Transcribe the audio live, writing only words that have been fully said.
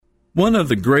One of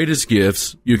the greatest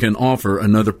gifts you can offer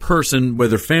another person,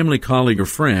 whether family, colleague, or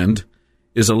friend,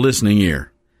 is a listening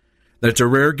ear. That's a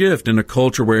rare gift in a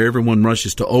culture where everyone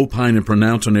rushes to opine and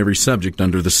pronounce on every subject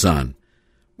under the sun.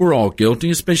 We're all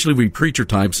guilty, especially we preacher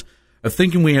types, of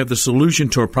thinking we have the solution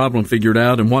to a problem figured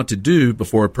out and what to do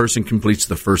before a person completes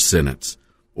the first sentence,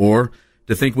 or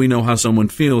to think we know how someone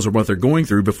feels or what they're going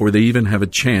through before they even have a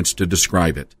chance to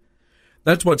describe it.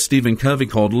 That's what Stephen Covey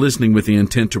called listening with the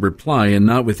intent to reply and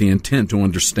not with the intent to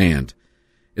understand.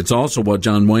 It's also what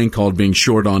John Wayne called being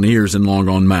short on ears and long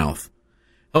on mouth.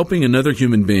 Helping another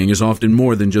human being is often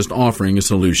more than just offering a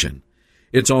solution.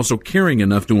 It's also caring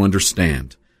enough to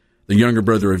understand. The younger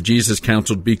brother of Jesus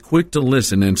counseled, "Be quick to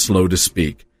listen and slow to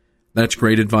speak." That's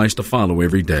great advice to follow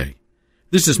every day.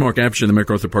 This is Mark Absher, the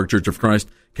MacArthur Park Church of Christ,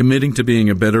 committing to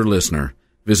being a better listener.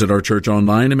 Visit our church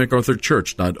online at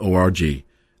macarthurchurch.org.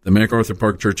 The MacArthur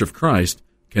Park Church of Christ,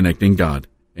 connecting God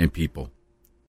and people.